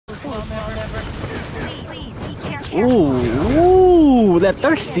Ooh, that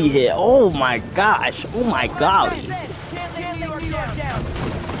thirsty hit. Oh my gosh. Oh my golly.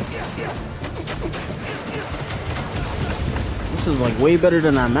 This is like way better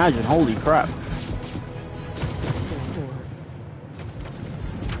than I imagined. Holy crap.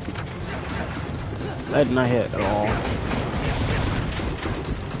 That did not hit at all.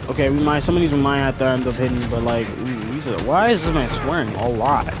 Okay, some of these we might have to end up hitting, but like, why is this man swearing a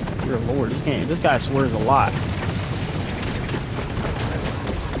lot? Dear Lord, this guy swears a lot.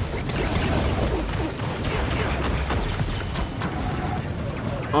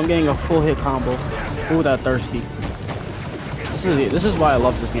 I'm getting a full hit combo. Ooh, that thirsty. This is it. This is why I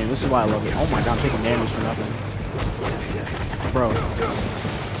love this game. This is why I love it. Oh my god, I'm taking damage for nothing. Bro.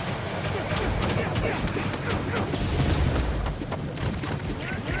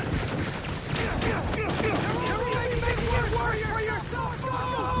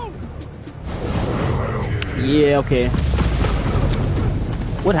 Yeah, okay.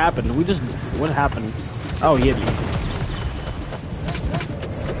 What happened? What happened? Oh, he hit me.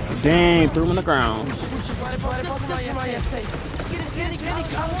 Dang, threw him on the ground.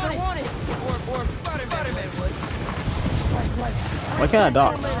 Why can't I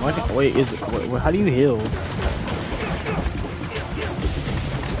dodge? Wait, how do you heal?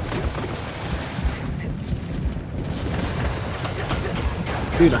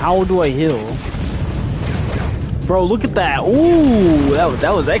 Dude, how do I heal? Bro, look at that. Ooh,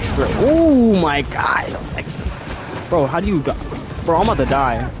 that was extra. Ooh my gosh, that was extra. Bro, how do you go? Bro, I'm about to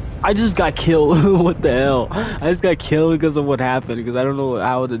die. I just got killed. What the hell? I just got killed because of what happened. Because I don't know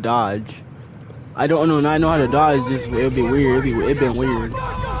how to dodge. I don't know. Now I know how to dodge. Just it'd be weird. It'd been weird.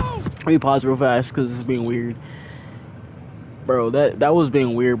 Let me pause real fast because it's being weird. Bro, that was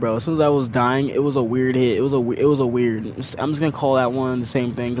being weird, bro. As soon as I was dying, it was a weird hit. It was a weird. I'm just gonna call that one the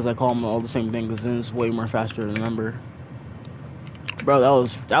same thing because I call them all the same thing because then it's way more faster to remember. Bro,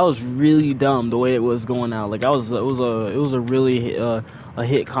 that was really dumb the way it was going out. Like it was a really a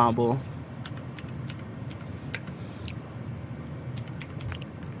hit combo.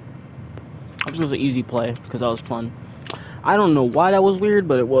 It was an easy play because that was fun. I don't know why that was weird,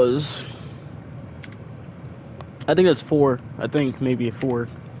 but it was. I think that's 4. I think maybe a 4.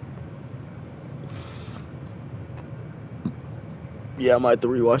 Yeah, I might have to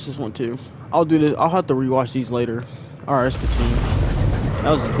rewatch this one too. I'll do this. I'll have to rewatch these later. Alright, that's 15. That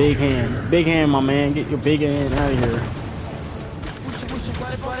was a big hand. Big hand, my man. Get your big hand out of here.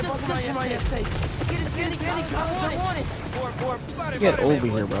 Get over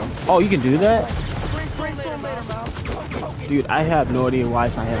here, bro. Oh, you can do that? Dude, I have no idea why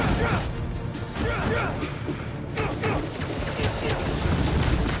it's not hitting.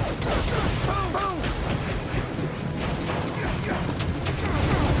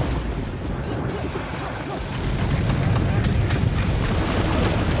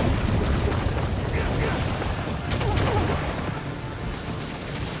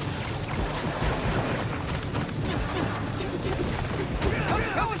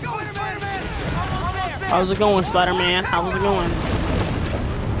 How's it going, Spider-Man? How's it going?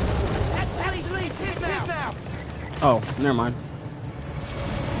 Oh, never mind.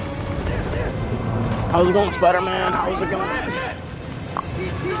 How's it going, Spider-Man? How's it going?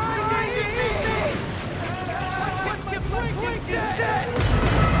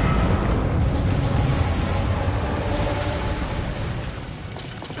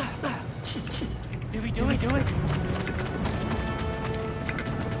 Do we do it?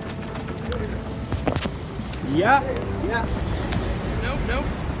 Yeah. Nope. Nope.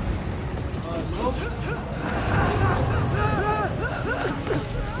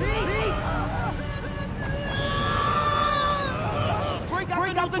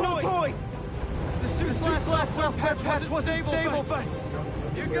 Break out the noise! The suit's last patch wasn't stable, but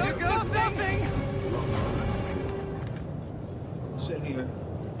here goes nothing! Sit here.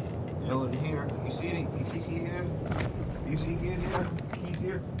 Yelling here. You see it? You see here? You see here? Keys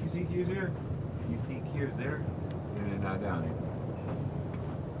here? You see keys here? You see keys there? And then now down here.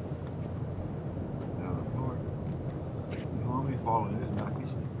 Down the floor. You want me to fall in this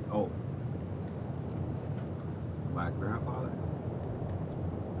knuckles? Oh. My grandfather?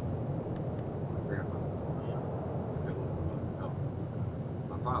 My grandfather. No.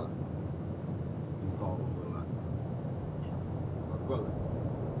 My father. He falls over a lot. My brother.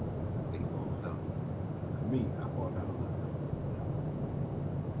 He falls down. Me, I fall down a lot.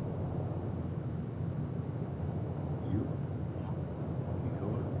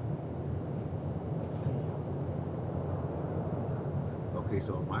 Okay,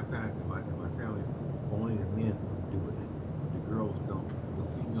 so my family, only the men do it. The girls don't. The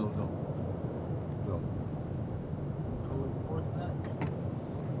females don't.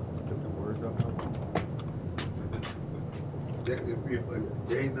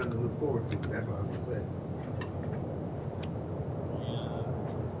 there ain't nothing to look forward to. That's what I was gonna say.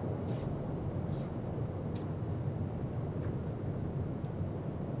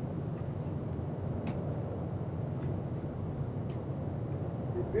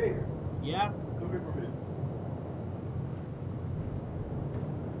 Hey, Yeah. come here for a minute.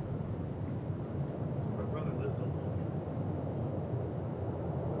 My brother lives alone.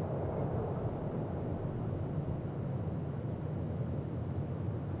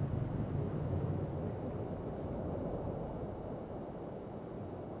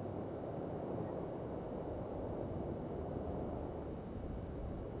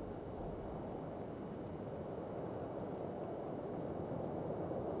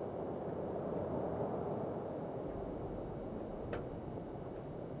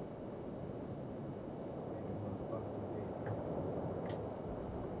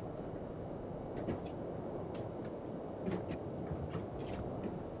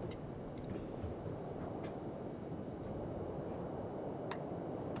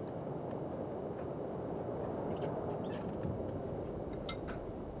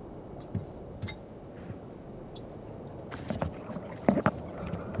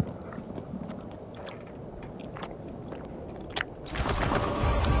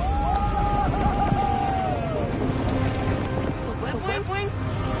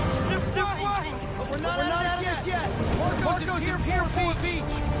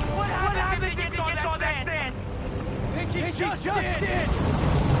 Just did!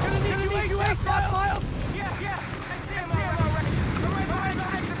 Gonna need you ASAP, Miles! Yeah, I see him already.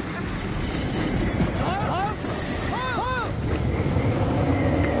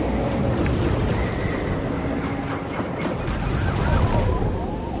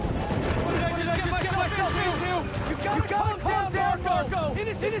 What did I just get myself into? You've got to calm down, Marco!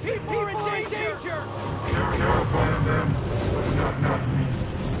 Innocent people are in danger! They're terrifying them, but not me.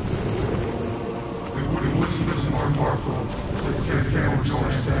 They wouldn't listen to smart Marco. They can't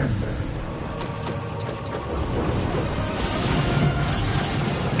understand that.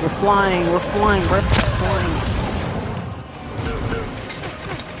 We're flying, we're flying.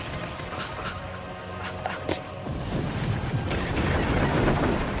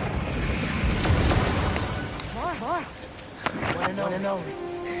 Wanna know.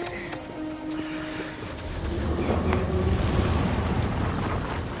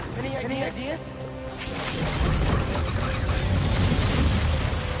 Any ideas?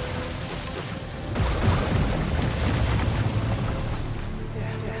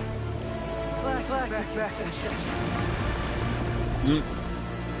 Class back in session.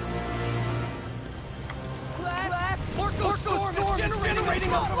 Orco storm is generating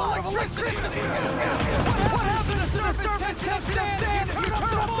a lot of electricity! What happened to surface tension stand if you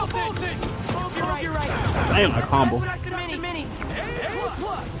turn up the voltage? You're right. Damn, a combo. Mini. A+.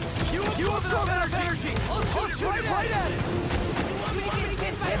 You have enough energy. I'll shoot it right at it. You want me to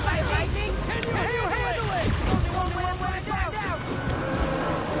get hit by lightning? Can you handle it? Only one way to find out.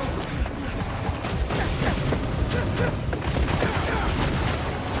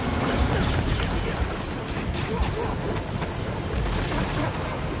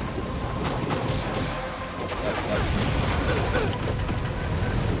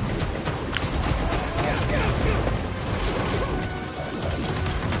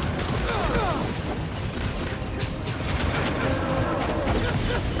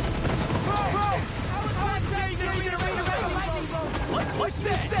 What's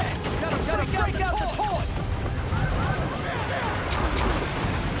that? Gotta break out the toy!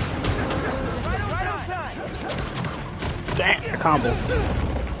 Right on time! Damn, a combo.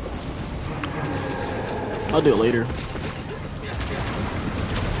 I'll do it later.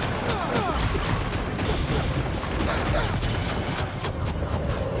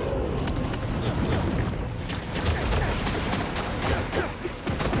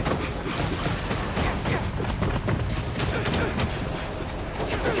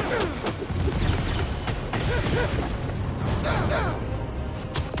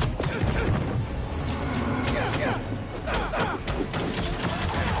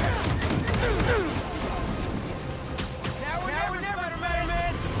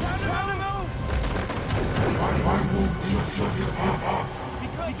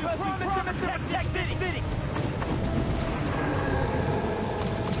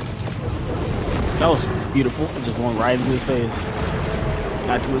 That was beautiful. It just went right into his face.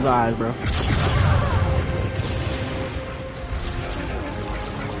 Got to his eyes, bro.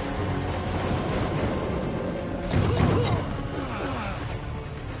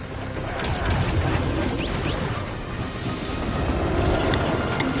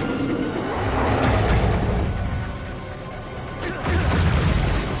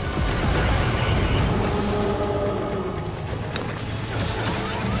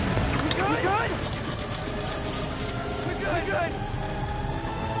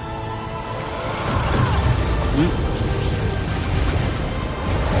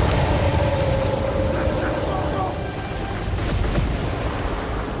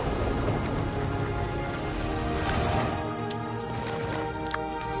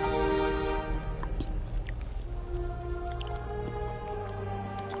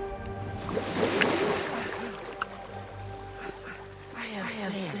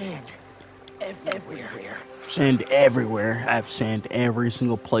 everywhere. Sand everywhere. I have sand every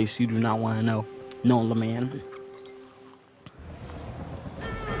single place you do not want to know. No, the man.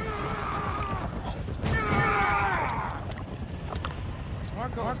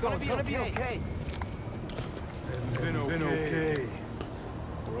 Marco, it's gonna be okay. Been okay.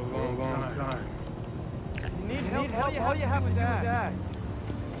 For a long time. You need help? All you have is that.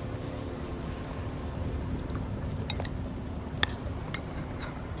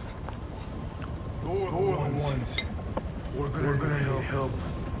 Go the ones. We're gonna need help.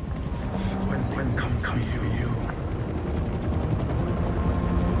 When come to you.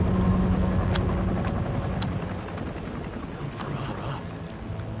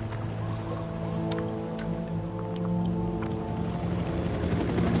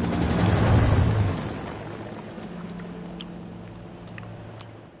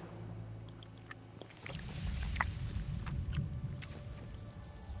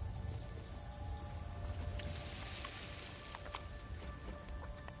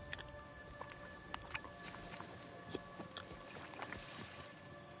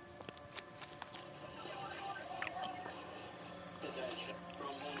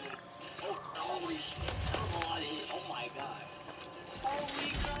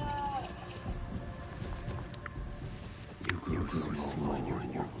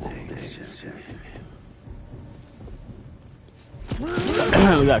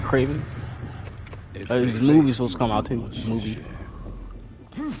 We got Kraven. His movie's supposed to come out too. Movie.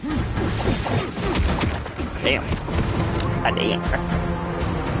 Damn. God damn.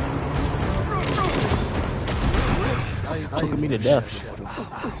 Took me to death.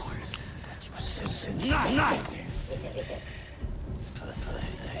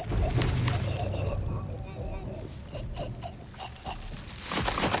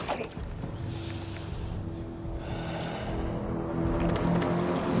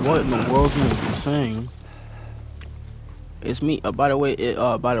 What in the world is he saying? It's me. By the way,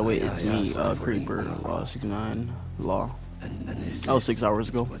 it's me, Creeper, 69 Law. That was 6 hours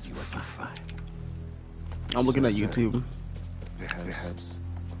ago. I'm looking at YouTube. Perhaps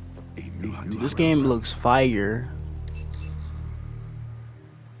This game looks fire.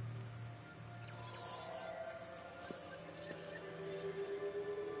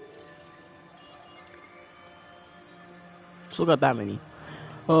 Still got that many.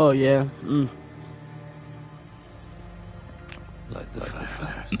 Oh yeah. Light the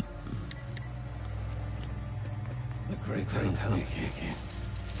fires. The great times begins.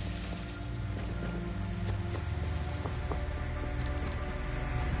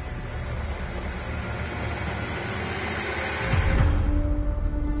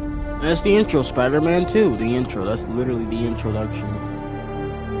 That's the intro, Spider-Man 2. The intro. That's literally the introduction.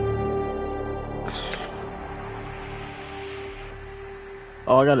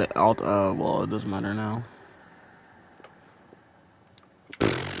 Oh, I got it. Well, it doesn't matter now.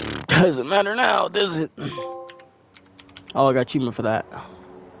 Doesn't matter now, does it? Oh, I got achievement for that.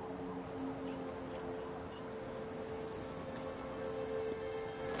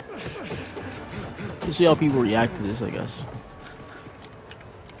 You see how people react to this, I guess.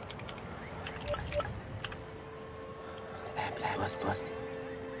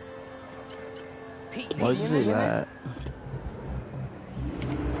 What is that?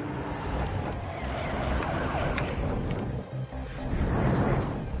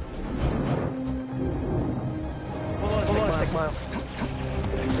 Miles.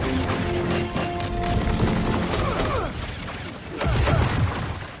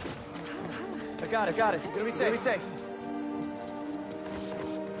 I got it. You're gonna be safe.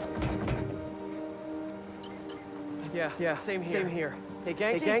 Yeah. Same here. Hey,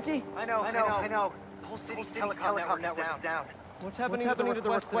 Genki? I know. The whole city's telecom network's down. What's happening to the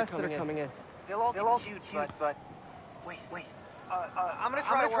requests that are coming in? They'll all be huge, but... Wait. I'm gonna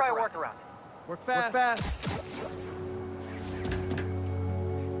try a workaround. Work fast.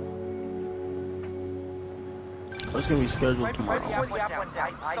 What's gonna be scheduled Right tomorrow? before the app went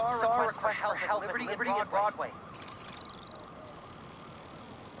down, I saw a request for help at Liberty and Broadway.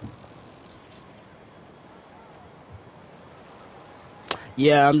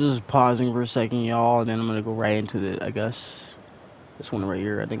 Yeah, I'm just pausing for a second, y'all, and then I'm gonna go right into the, I guess, this one right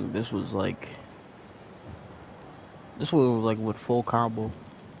here. I think this was like with full combo.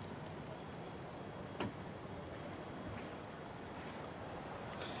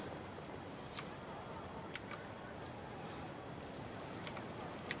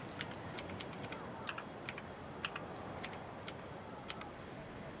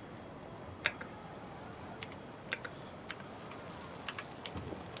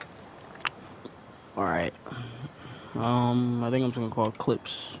 All right. I think I'm just gonna call it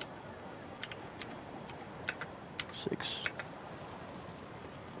clips. 6.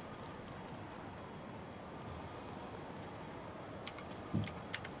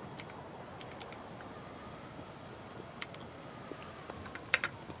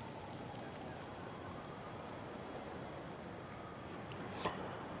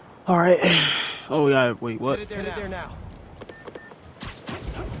 All right. Oh yeah. Wait. What? Get it there now.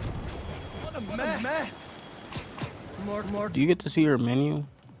 What a mess. More. Do you get to see your menu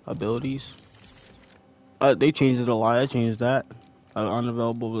abilities? They changed it a lot. I changed that.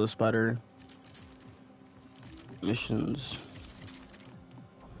 Unavailable with the spider. Missions.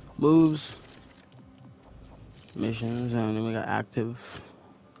 Moves. Missions, and then we got active.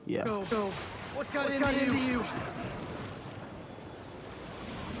 Yeah. Go. What got into you?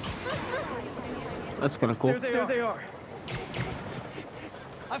 That's kind of cool. There they are.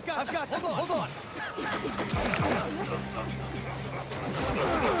 I've got. Hold on.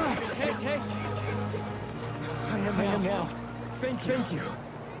 Hey. I am now. Thank you.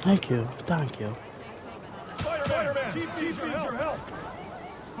 Thank you. Spider-Man! Chief needs your help!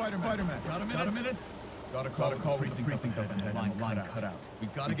 Spider-Man, got a minute? Got a call precinct head and line cut out.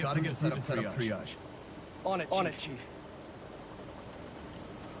 We've got to get set up triage. On it, Chief.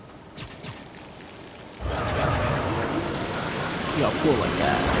 You got pull like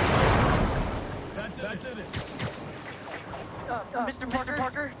that. That did it. Mr.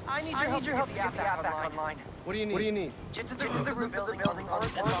 Parker, I need your help to get the app back online. What do you need? Get to the root building on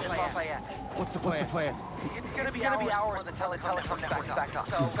Lafayette. What's the plan? It's gonna be hours before the telecom network's back up.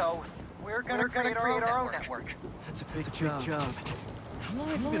 So we're gonna create our own network. That's a big job. How long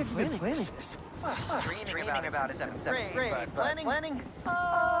have you been planning this? Dreaming about it since 7th grade, but planning for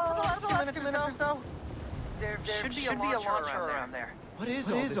the last 2 minutes or so. There should be a launcher around there. What is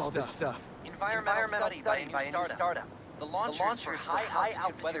all this stuff? Environmental study by a new startup. The launchers for high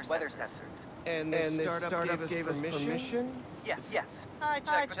altitude weather sensors. And this startup gave us permission? Yes. I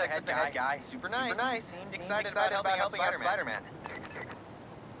checked with the head guy. Super nice. Seemed excited about helping out Spider-Man.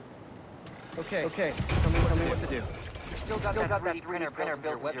 Okay. Tell me what to do. You still got that 3D printer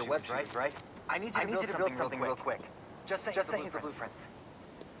built into your website, right? I need you to build something real quick. Just send you the blueprints.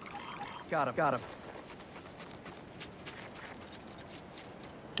 Got him.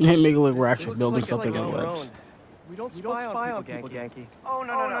 Make it look we're actually building something on the our webs. own. We don't spy on people, Genki. Oh,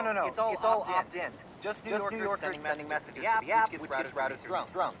 no. It's all opt-in. Just New Yorkers sending messages to the app, which gets routed through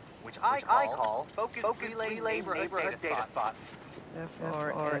drones, which I call Focus Relay Neighborhood Data Spots.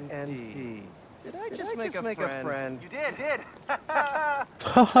 FRND. Did I just make a friend? You did.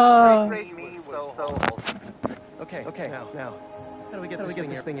 Haha. Great me was so wholesome. Okay. Now, how do we get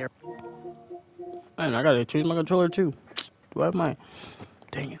this thing here? Man, I gotta change my controller too. Do I have my...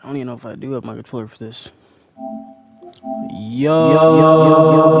 Dang it, I don't even know if I do have my controller for this. Yo.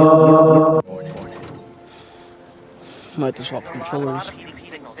 Might just swap controllers.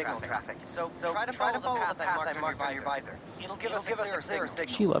 Signal traffic. So try to follow the path I marked on your visor. It'll give us a clearer signal.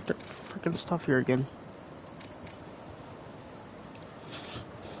 She left her freaking stuff here again.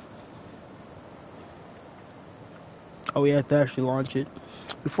 Oh, we have to actually launch it.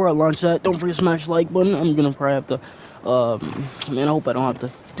 Before I launch that, don't forget to smash the like button. I'm gonna probably have to, man, I hope I don't have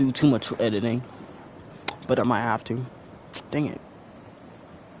to do too much editing. But I might have to. Dang it.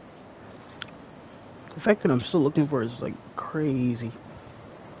 The fact that I'm still looking for it is like crazy.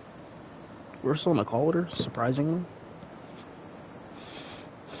 We're still in a call with her, surprisingly.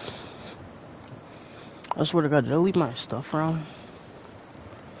 I swear to God, did I leave my stuff around?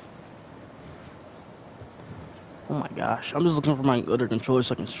 Oh my gosh, I'm just looking for my other controller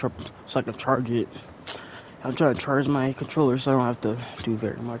so I can charge it. I'm trying to charge my controller so I don't have to do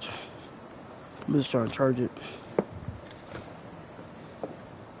very much. I'm just trying to charge it.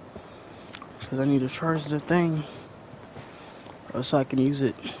 Because I need to charge the thing so I can use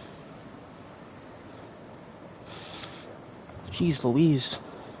it. Jeez Louise.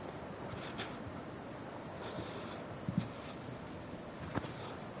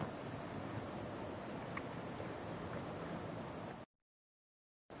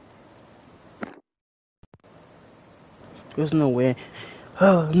 There's no way.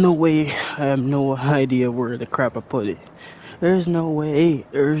 No way. I have no idea where the crap I put it. There's no way.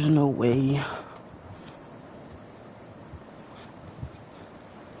 There's no way.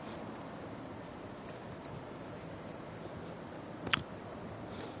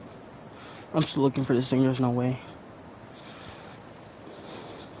 I'm still looking for this thing. There's no way.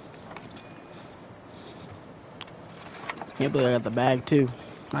 Can't believe I got the bag too.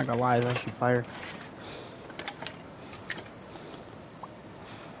 Not gonna lie, it's actually fire.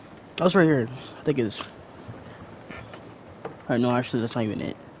 Oh, it's right here. I think it's Alright, no, actually, that's not even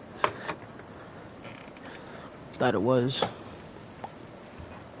it. Thought it was.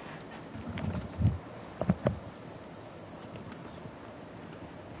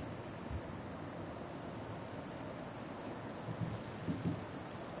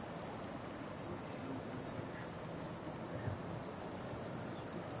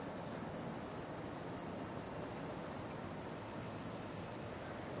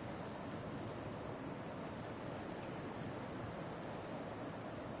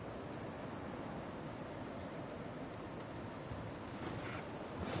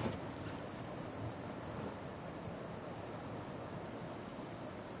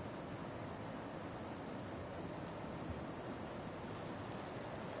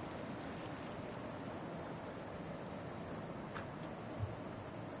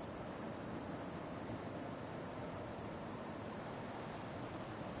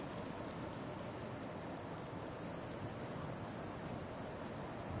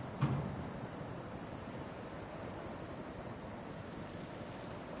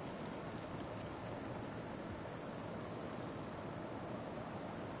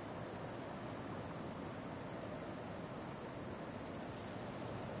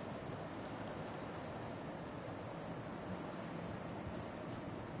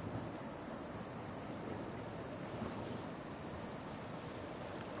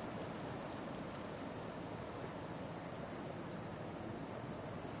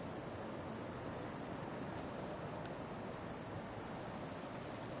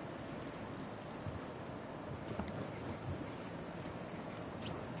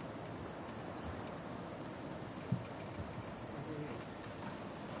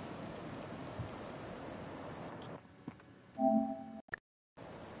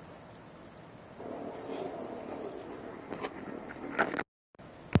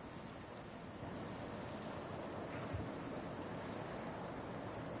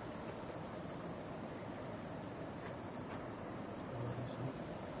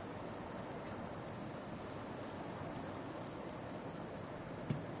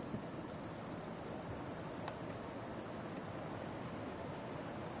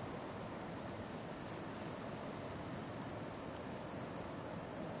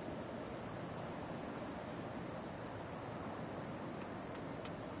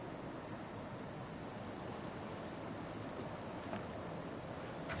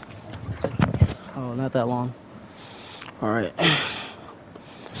 Oh, not that long. Alright.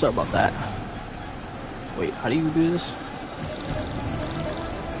 Sorry about that. Wait, how do you do this?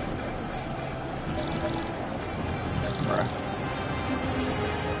 Alright.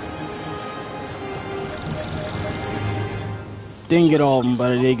 Didn't get all of them,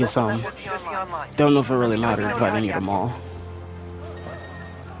 but I did get some. Don't know if it really mattered if I didn't get them all.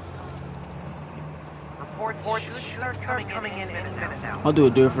 Reports should start coming in a minute now. I'll do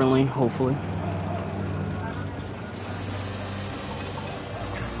it differently, hopefully.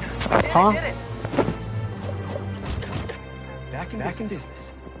 Huh? Did it. Back in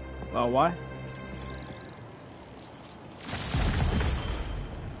business. Why?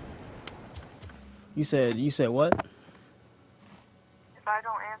 You said what? If I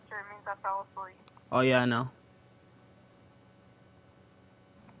don't answer, it means I fell asleep. Oh yeah, I know.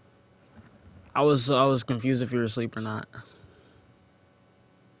 I was confused if you were asleep or not.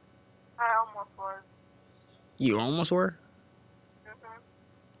 I almost was. You almost were? Mm-hmm.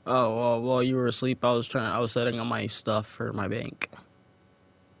 Oh, well, while you were asleep, I was setting up my stuff for my bank.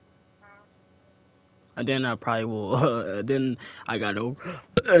 And then I probably will, then I got over,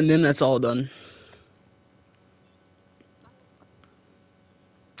 and then that's all done.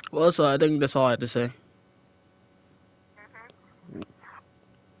 Well, so I think that's all I had to say.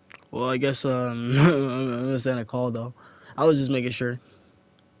 Well, I guess, I'm gonna send a call, though. I was just making sure.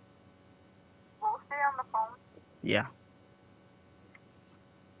 We'll stay on the phone. Yeah.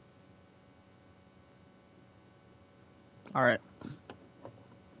 Alright.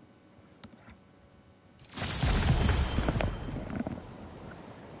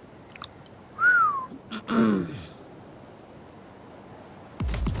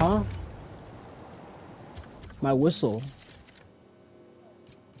 Huh? My whistle.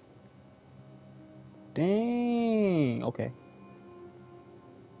 Dang. Okay.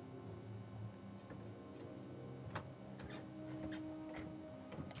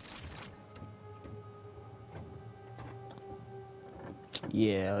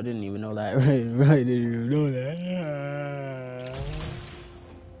 Yeah, I didn't even know that. Right, didn't even know that.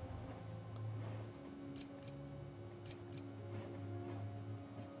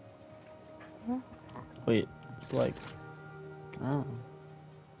 Wait, it's like, oh.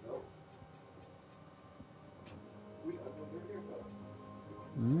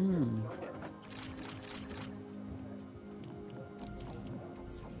 Mm.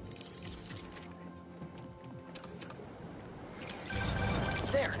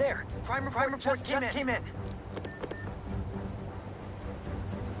 There. Crime report just came in.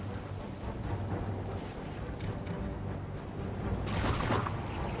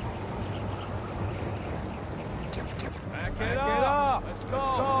 Back it up. Let's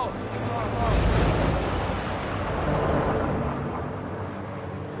go.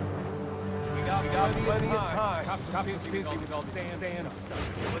 We got plenty of time. Cops busy with all the stand stuff.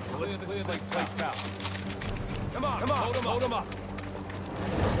 Let's clear this place out. Come on, hold him up.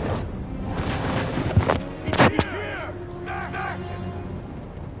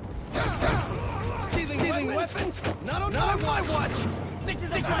 Stealing weapons? Not on my watch. Stick to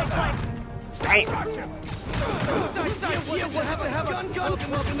the flank. Right. What happened to have a gun in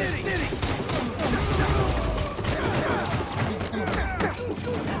the city?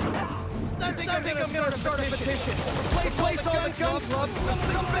 I think I'm gonna start a petition. Replace all the gun clubs with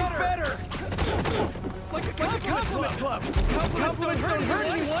something better. Like a compliment club. Compliments don't hurt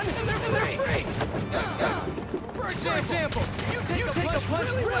anyone, and they're free. For example, you take a punch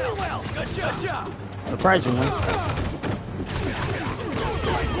really well. Good job. Surprisingly. Hey,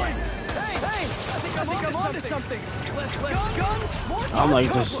 I think I'm onto something. Less guns, more I'm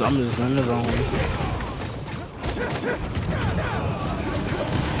just in the zone.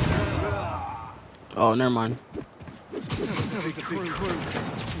 Oh, never mind.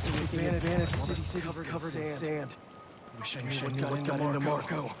 City covered in sand. Wish I knew what got into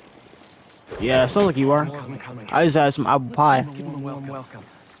Marco. Yeah, sounds like you are. I just had some apple pie. Give him a warm welcome.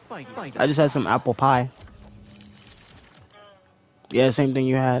 I just had some apple pie. Yeah, same thing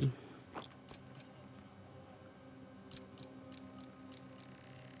you had.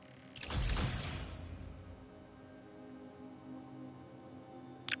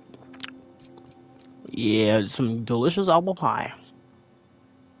 Yeah, some delicious apple pie.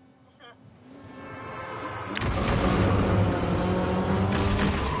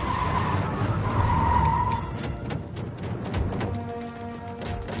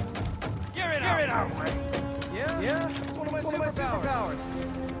 Get it out. Yeah? It's one of my superpowers.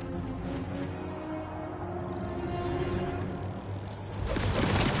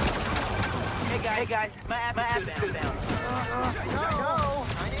 Hey guys, my app is down. No,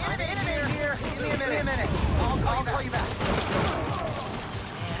 I need it here. Give me a minute. I'll call you back.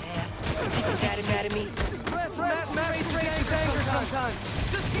 He's mad at me. Matt raises anger sometimes.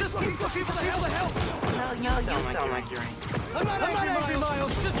 Just keep looking for people to help. No, you sound like you're angry. I'm not angry,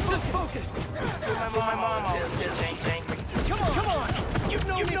 Miles. Just focus. That's what my mom always says, angry. Come on. You've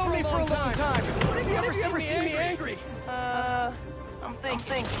known me for a long time. When have you ever seen me angry? I'm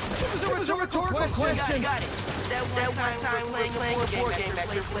thinking. It was a rhetorical question. Got it. That one time playing a board game back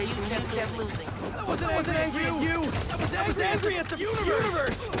this way, you kept losing. I wasn't angry at you. I was angry at the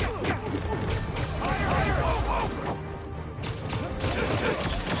universe.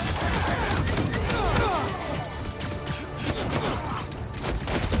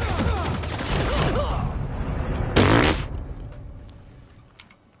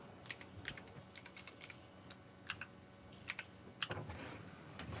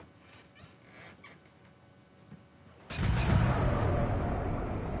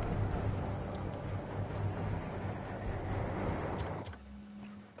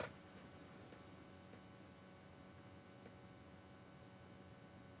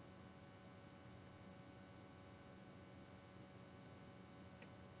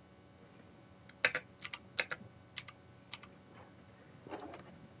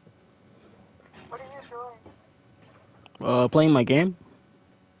 What are you doing? Playing my game.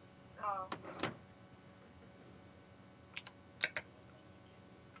 Oh.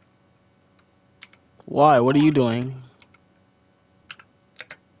 Why? What are you doing?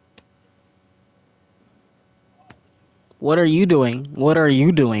 What are you doing? What are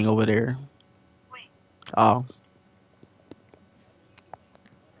you doing over there? Wait. Oh.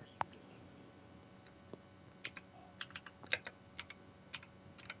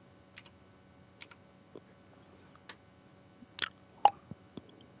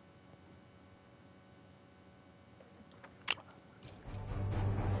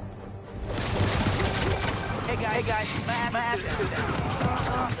 Hey guys, my app is down.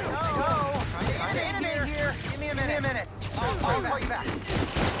 No, I need it here. Give me a minute. I'll call you back.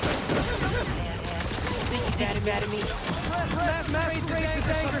 He's mad at me. Matt raises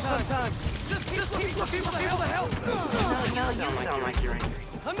anger sometimes. Just Just looking for people to help. No, you sound like you're angry.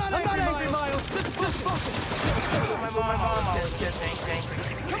 I'm not angry, Miles. Just focus. That's what my mom always says, angry.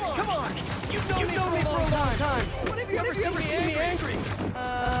 Come on. You've known me for a long time. When have you ever seen me angry?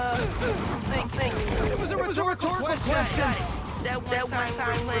 Think. It was a rhetorical question. That one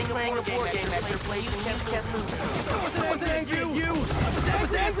time playing a board game at your place, you kept losing. I wasn't angry at you. I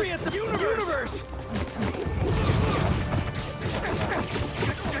was angry at the universe.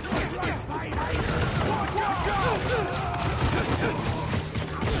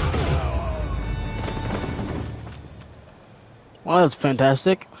 Well, that's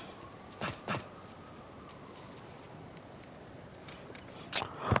fantastic.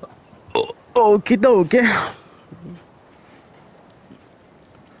 Okay, okay.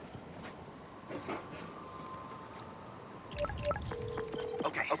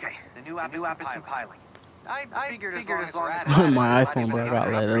 Okay. The new app is compiling. I figured as long as we're at it. My iPhone, bro,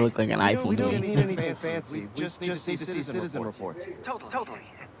 got lit. It looked like an iPhone. We don't to need me. anything fancy. We just need to see citizen reports. Totally.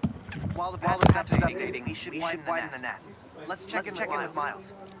 While the patch is updating, we should widen the net. Let's check in with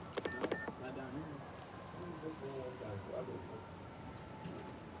Miles.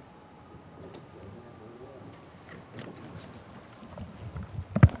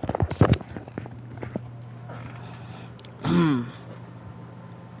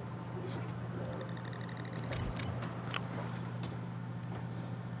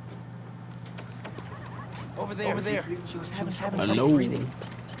 Over there. She was having Hello. trouble breathing.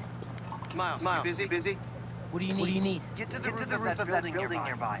 Miles, you busy? What do you need? Get to the roof of that building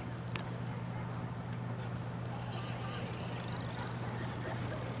nearby.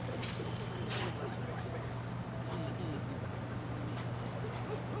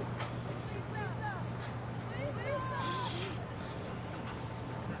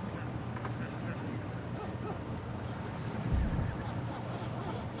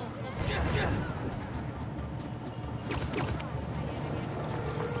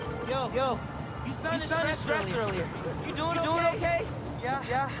 Yo, you sounded stressed earlier. You doing okay?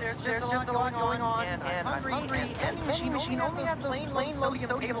 Yeah. There's just a lot going on, and I'm hungry, and vending machine only has plain low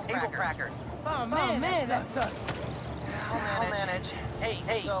sodium table crackers. Oh man, that sucks. I'll manage.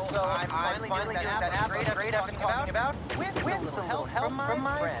 Hey, so I'm finally doing that app great I've been talking about with a little help from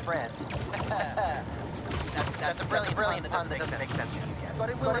my friends. That's a brilliant pun that doesn't make sense to you yet. But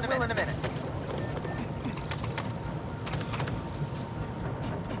it will in a minute.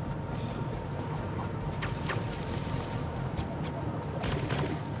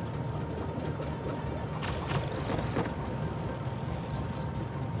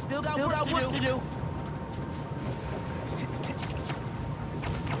 Still got work to do.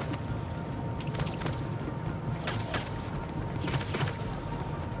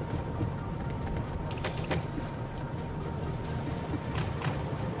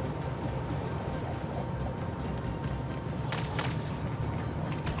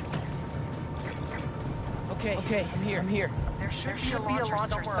 Okay, I'm here. There should be a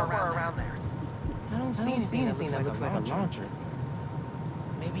launcher somewhere around there. I don't see anything that looks like a launcher.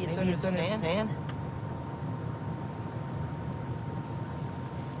 Maybe it's under the sand?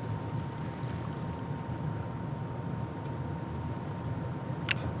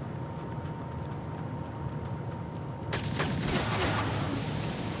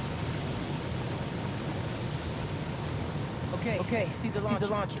 Okay, see the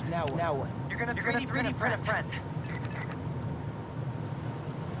launcher. Now what? You're gonna 3D print a friend.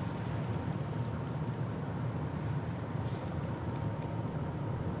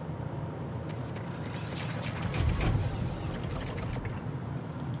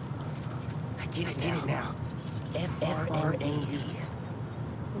 Get it now. FRAD.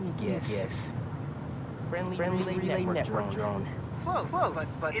 Let me guess. Friendly relay network drone. Close,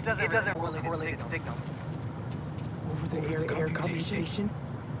 but it doesn't correlate signals. Over the air computation?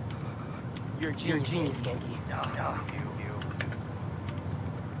 You're a genius, Genki. No, you.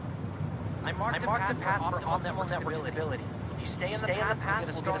 I marked a path for optimal network stability. If you stay in the path,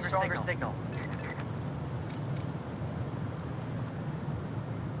 you'll get a stronger signal.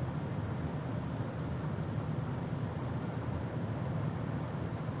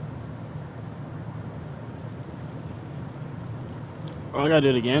 Oh, I gotta do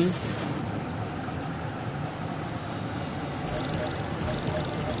it again.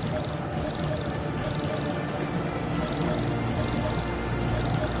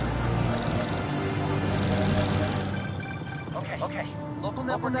 Okay. Local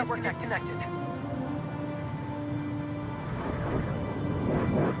network is connected.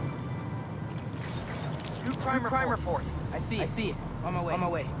 New crime report. I see it. On my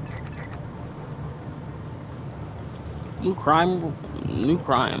way. New crime.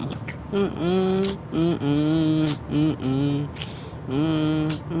 Mm-mm, mm-mm, mm-mm, mm-mm,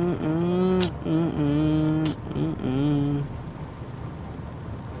 mm-mm, mm-mm, mm-mm.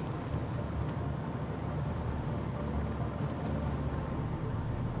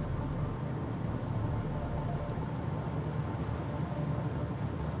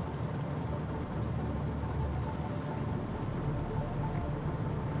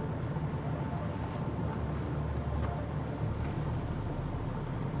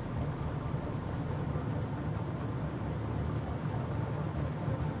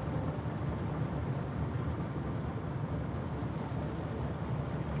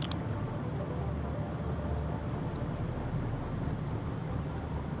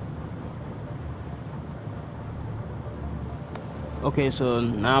 Okay, so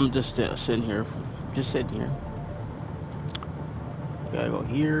now I'm just sitting here. Just sitting here. Gotta go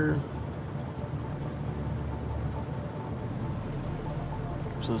here.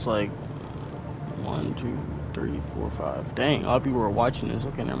 So it's like 1, 2, 3, 4, 5. Dang, a lot of people are watching this.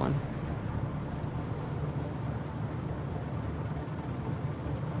 Okay, never mind.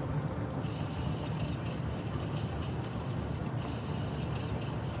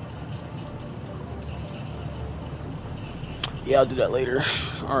 Yeah, I'll do that later.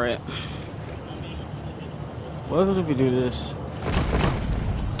 Alright. What happens if we do this?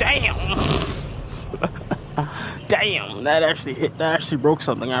 Damn! Damn! That actually hit. That actually broke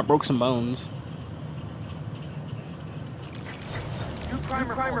something. I broke some bones. New crime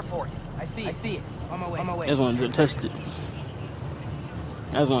report. I see it. On my way. I just wanted to test it.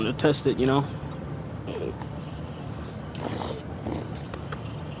 I just wanted to test it, you know?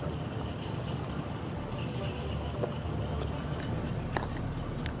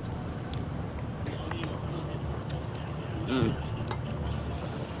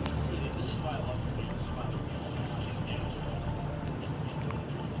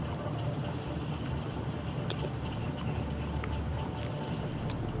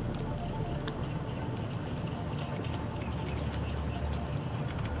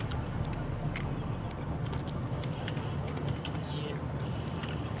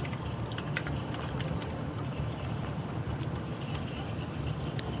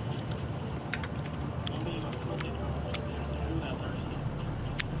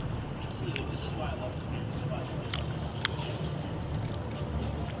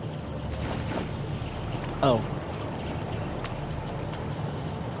 Oh.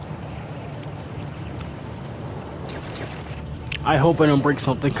 I hope I don't break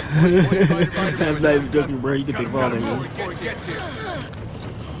something. I'm not even joking, bro. You can take all of me.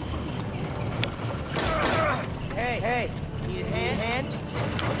 Hey, need a hand?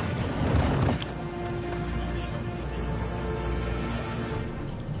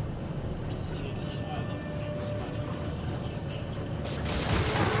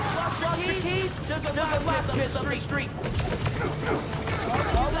 Lost your keys? There's a last kids up the street.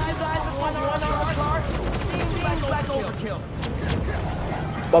 All eyes on one car. Black overkill.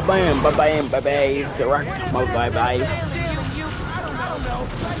 Bye-bam, bye-bam, bye-bye. The rock. Bye-bye. I don't know.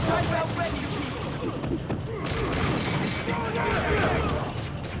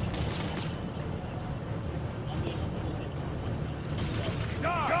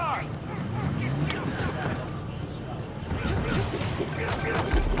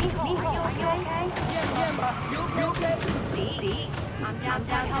 See? I'm down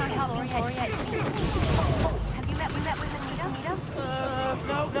helping Gloria. Have you met with Anita?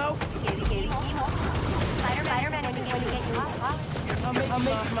 No. Spider-Man, when you get you up. I'll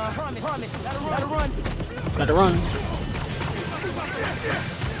make my promise. Gotta run. Gotta run.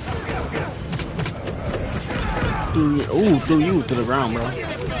 Threw you to the ground, bro.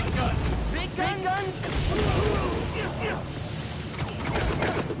 Big gun?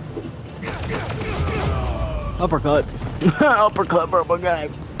 Uppercut. Uppercut, bro, my guy.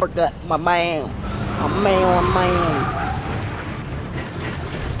 Uppercut, my man. My man.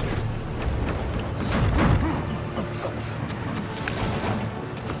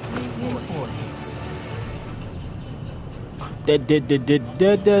 Dead.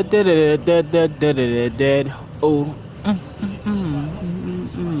 Oh.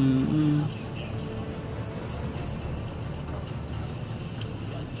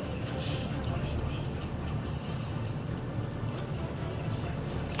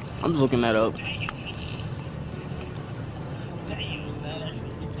 I'm just looking that up.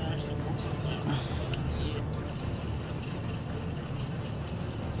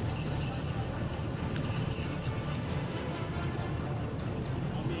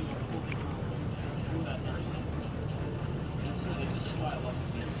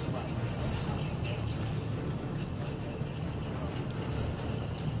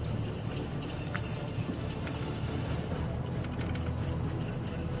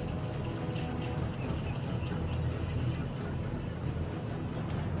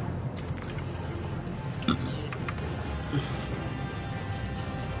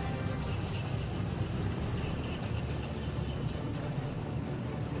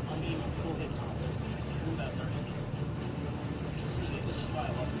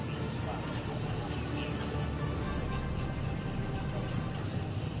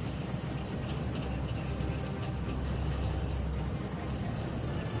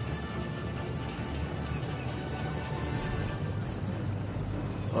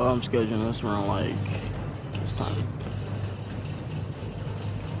 I'm scheduling this around like this time.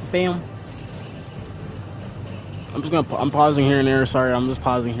 Bam. I'm pausing here and there. Sorry, I'm just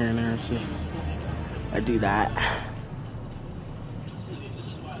pausing here and there. It's just I do that.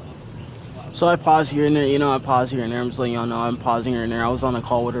 So I pause here and there, you know, I pause here and there. I'm just letting y'all know I'm pausing here and there. I was on a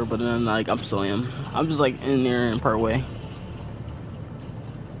call with her, but then like I'm still in. I'm just like in there and part way.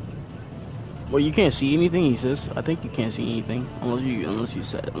 Well, you can't see anything, he says. I think you can't see anything unless you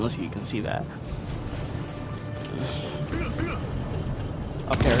can see that.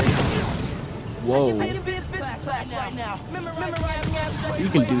 A parry. Whoa. You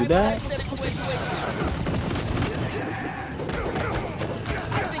can do that?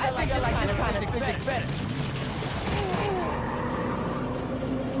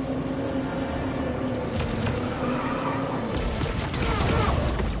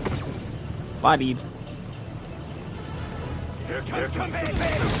 Bodied. You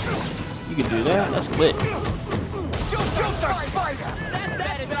can do that? That's lit.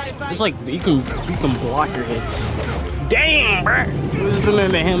 It's like you can block your hits. Damn, bro! We just went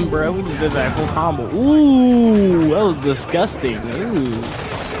into him, bro. We just did that full combo. Ooh, that was disgusting. Ooh.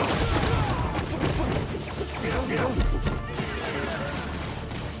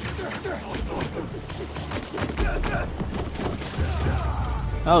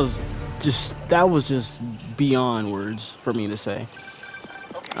 That was just beyond words for me to say.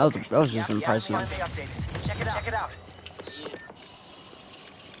 That was just impressive. Check it out.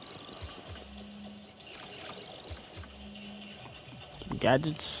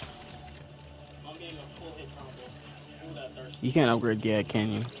 Gadgets. You can't upgrade yet, can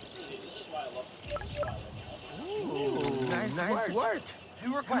you? Ooh, nice work.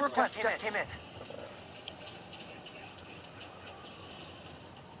 New request just came in.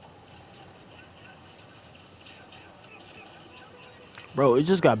 Bro, it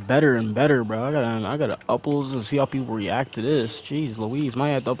just got better and better, bro. I gotta upload to see how people react to this. Jeez Louise,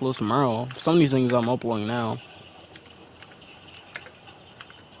 might have to upload tomorrow. Some of these things I'm uploading now.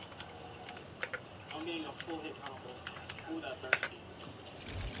 I'm getting a full hit combo. Ooh, that thirsty.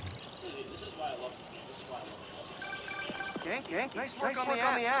 This is why I love this game. This is why I love this game. Nice work on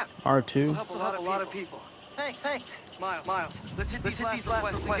the app. R2. This will help a lot of people. Thanks. Miles, let's hit these last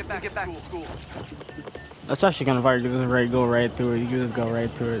requests and get back to school. That's actually kind of fire. You can just go right through it. You can just go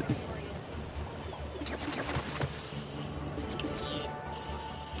right through it.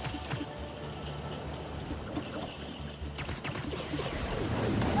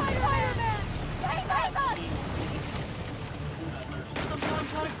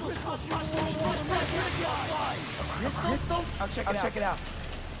 I'll check it out.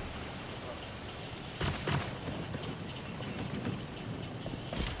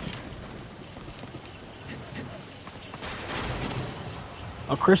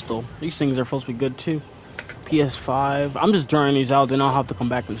 A crystal. These things are supposed to be good too. PS5. I'm just drawing these out, then I'll have to come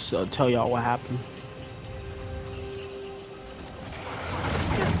back and tell y'all what happened.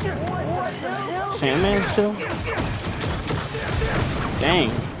 Sandman still?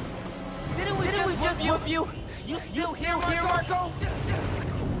 Dang. Didn't we just whoop you? You still here, Marco?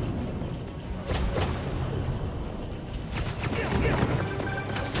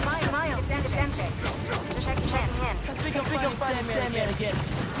 Smile, it's MJ. Just checking in. I think I'm finding Sandman again. Is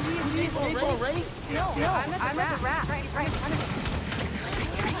he already? No, I'm at the rat. Right in front of me.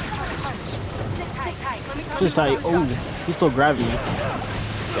 Sit tight. Let me talk. Just tight. Oh, he's still grabbing me.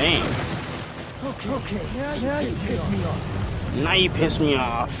 Dang. Okay. Now you piss me off. Now you piss me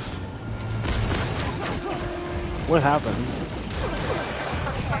off. What happened?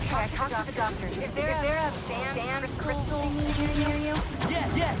 Okay, I talked to the doctor. Is there a sand crystal near you?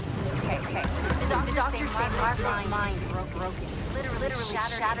 Yes. Okay. The doctor's saying my mind is broken. Literally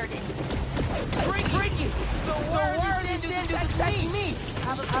shattered into pieces. Breaking. So where did you do this me?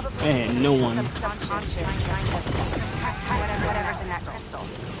 Man, no one. Subconscious. Whatever's in that crystal.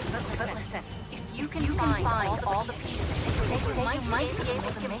 But listen, if you can find all the pieces, they say you might be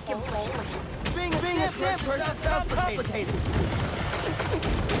able to make him whole again. Being a person sounds complicated.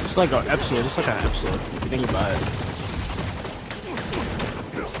 It's like an episode. It's like an episode. If you think about it.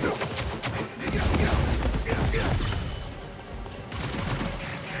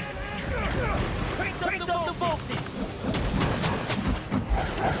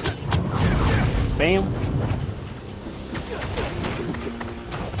 Bam.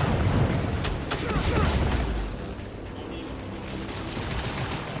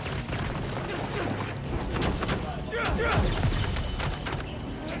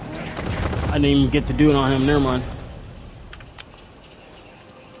 I didn't even get to do it on him. Never mind.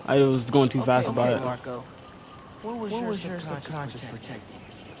 I was going too fast about it. Marco. What was your subconscious protecting?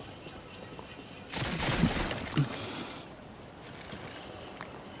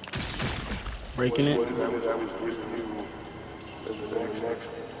 Breaking it.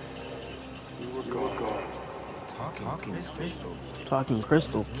 Talking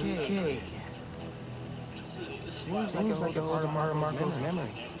crystal. Okay. Seems like it was a part of Marco's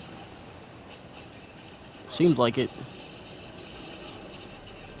memory. Seems like it.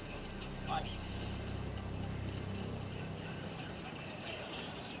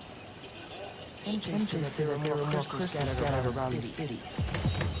 MJ said that there were more crystals scattered around the city.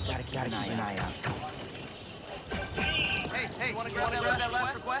 Gotta keep an eye out. Hey, wanna grab that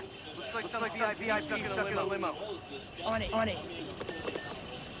last request? Looks like some VIP stuck in a limo. On it.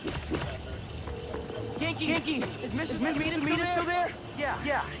 Genki, is Mrs. Mita still there?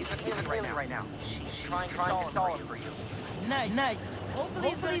 Yeah, she's with Haley right now. She's trying to stall it for you. Nice. Hopefully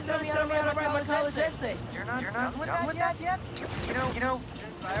he's gonna tell me how to write my college essay. You're not done with that yet? You know,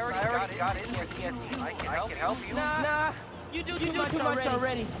 since I already got in here, I can help you. Nah, you do too much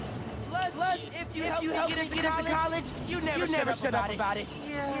already. Plus, if you help me get into college, you never shut up about it.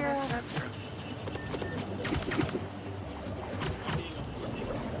 Yeah, that's true.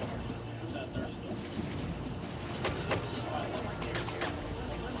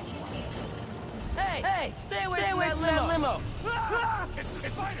 Hey, stay away from that limo.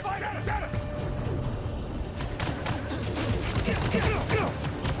 It's fine, get it!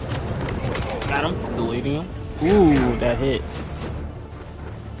 Got him. Deleting him. Ooh, that hit.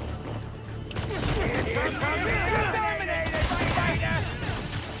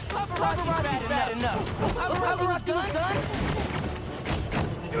 Paparazzi's bad enough. Paparazzi done?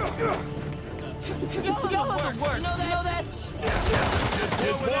 Y'all are worse. You know that?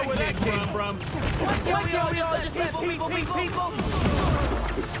 Where would that came from? We all just let people.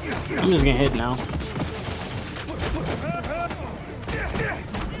 I'm just getting hit now.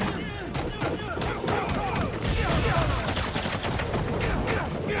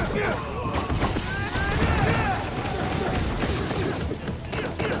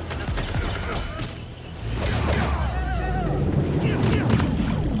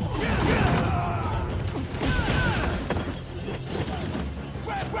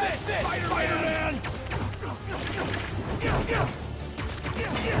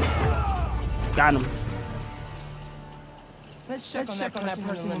 Got him. Let's check on that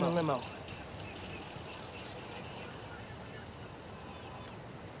person in the limo.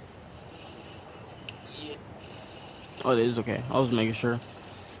 Oh, it is okay. I was making sure.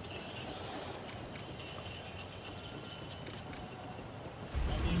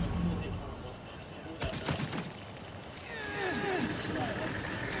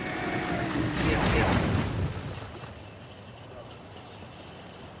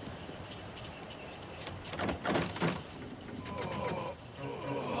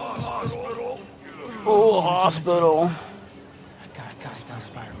 Oh, hospital. Gotta tell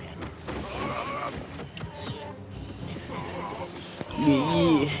Spider-Man.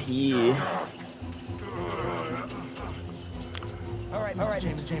 Yeah. All right,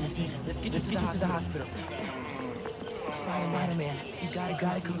 Jameson. Let's get you to the hospital. Spider-Man, you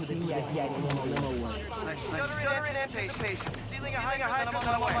gotta come to the VIP limo was. Shutter in anticipation. Sealing a hydrant, and I'm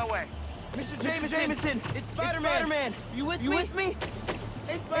on my way. Mr. Jameson, it's Spider-Man. You with me?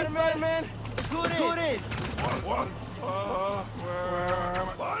 Hey, Spider-Man. Who it is? What? Where am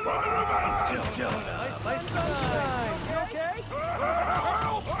I? Chill. Nice time. You okay?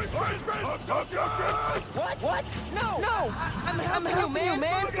 What? No! I'm helping you,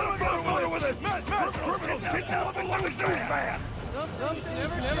 man. Something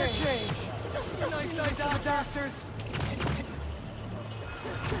never change. Just be nice to the doctors.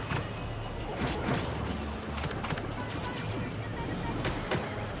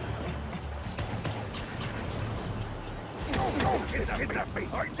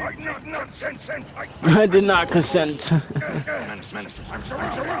 I did not consent. Menaces. I'm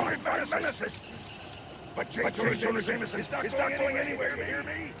surrounded by menaces. But Jameson is not going anywhere near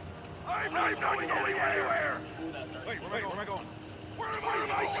me. I'm not going anywhere. Wait, where am I going? Where am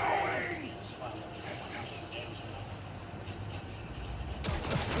I going?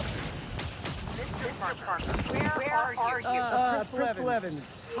 Mr. Parker, where are you? Principal Evans.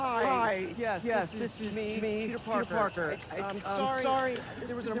 Hi. Yes, this is me, Peter Parker. I'm sorry.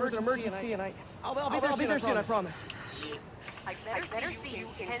 There was an emergency, and I'll be there soon, I promise. I better see you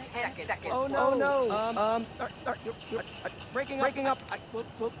in 10 seconds. Oh, no. Breaking up.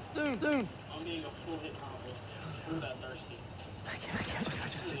 Soon. I'm being a full hit combo. That thirsty. I just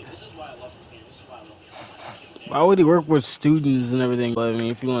did that. This is why I love this game. Why would he work with students and everything? But I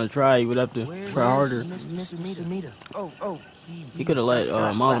mean, if you want to try, you would have to try harder. Mr. Mita. Oh, he could have let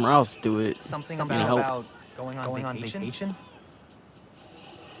Miles Morales do it. Something about going on vacation?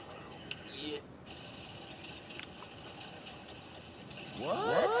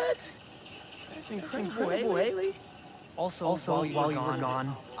 That's incredible, eh? Also, while you were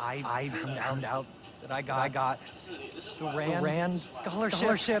gone, I found out that I got the Rand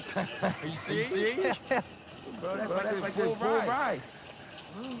scholarship. Are you serious? Bro, that's like a full ride.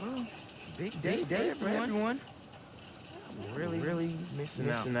 Big day for everyone. Really missing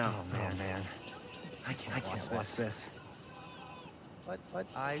out. Oh man, I can't watch this. But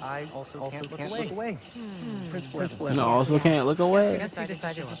I also can't look away. Principal. No, also can't look away. Decided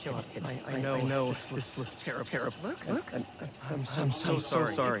to show up today. I know. This looks terrible. Looks? I'm so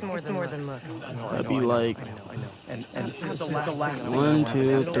sorry. It's more than looks. That'd be like I know. And this is the last 1,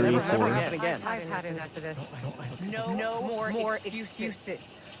 2, 3, 4. I've had enough of this. No more excuses.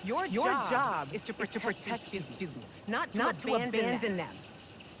 Your job is to protect these students, not to abandon them.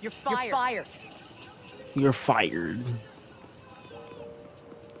 You're fired. You're fired.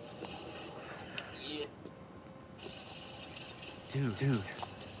 Dude.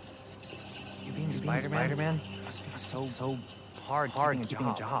 You being Spider-Man must be so hard keeping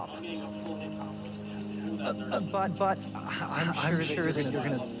a job. But I'm sure that you're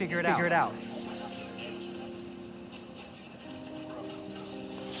gonna figure it out.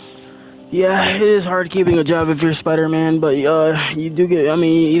 Yeah, it is hard keeping a job if you're Spider-Man, but you do get, I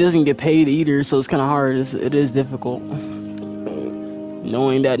mean, he doesn't get paid either, so it's kind of hard. It is difficult.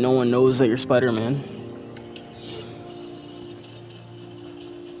 Knowing that no one knows that you're Spider-Man.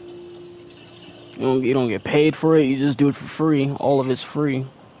 You don't get paid for it, you just do it for free. All of it's free.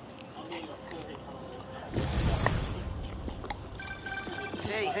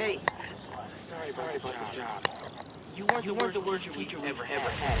 Hey. Sorry about the job. You weren't the worst teacher we've ever had.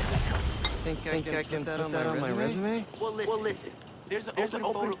 Think I can put that on my resume? Well, listen. There's an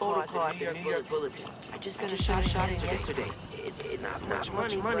open photo call at the New York Bulletin. I just sent a shot yesterday. It's not much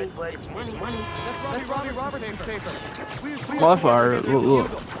money, but it's money. That's Robbie Robertson's paper. Well, fire.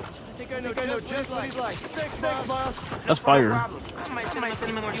 Look. I think I know just what he'd like. Thanks, boss. That's fire. I might send a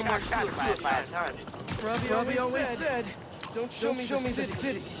few more shots by his time. Robbie always said, don't show me the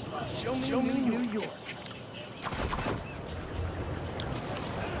city. Show me New York.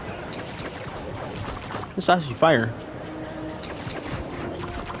 It's actually fire.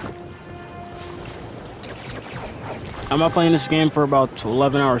 I'm not playing this game for about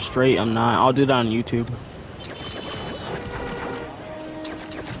 11 hours straight. I'm not. I'll do that on YouTube.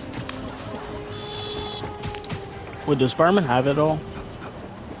 Wait, does Spider-Man have it all?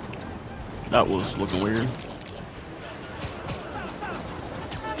 That was looking weird.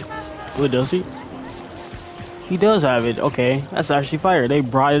 Wait, does he? He does have it. Okay, that's actually fire. They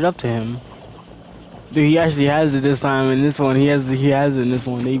brought it up to him. Dude, he actually has it this time. In this one, he has it in this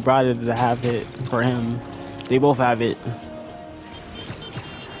one. They brought it to have it for him. They both have it.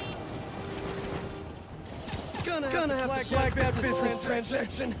 Gonna have black business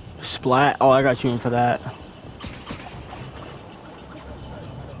transaction. Splat. Oh, I got you in for that.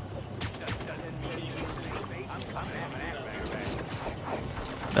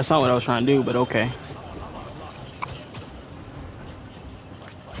 That's not what I was trying to do, but okay.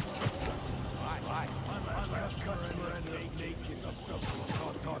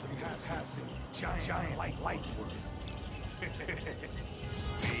 Giant light works. We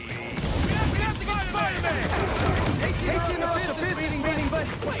have to get Spider-Man! Taking off the business meeting, but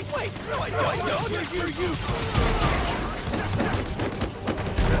wait, no, I don't. You.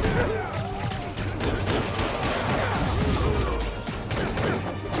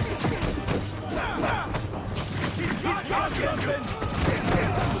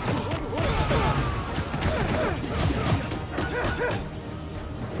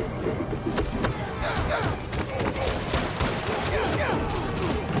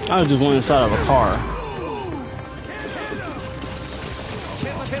 I was just one inside of a car.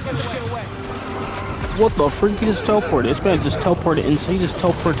 What the freak? He just teleported. This man just teleported inside. He just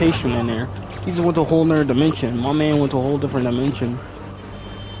teleportation in there. He just went to a whole nother dimension. My man went to a whole different dimension.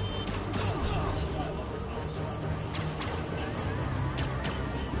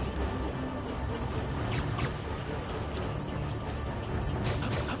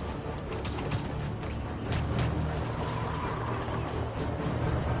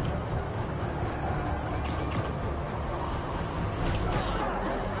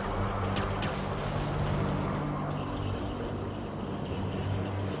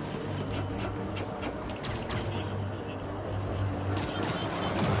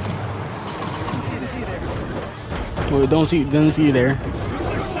 Well, doesn't see you there.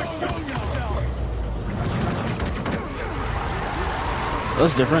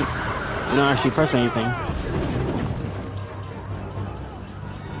 That's different. You don't actually press anything.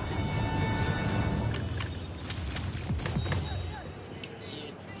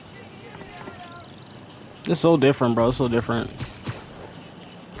 It's so different, bro. It's so different.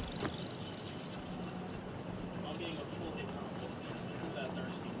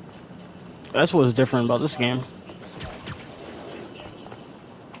 That's what's different about this game.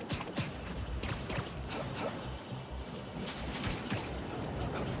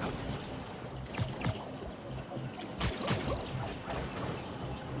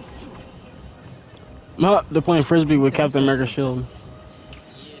 No, they're playing frisbee with Captain America's shield.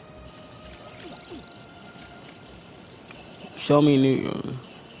 Show me new.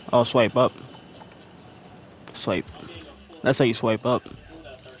 Oh, swipe up. Swipe. That's how you swipe up.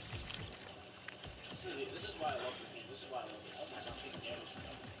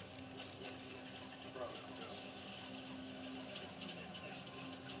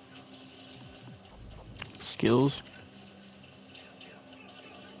 Skills.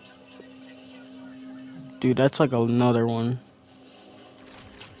 Dude, that's like another one.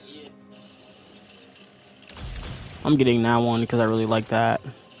 I'm getting that one because I really like that.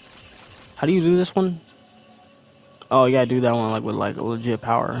 How do you do this one? Oh, you gotta do that one like with like a legit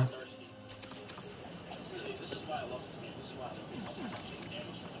power.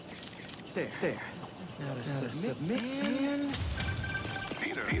 There. Now to submit, man.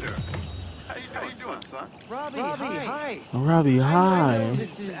 Peter. How you doing, son? Robbie, hi. Oh, Robbie, hi.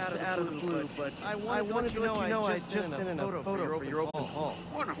 This is out of the blue, but I wanted to let you know I just sent in a photo for your open hall.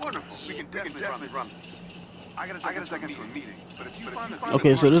 Wonderful. We can definitely run this. I gotta take into a meeting. But if you find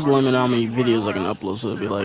Okay, so this limit how many videos I can upload, so it'll be like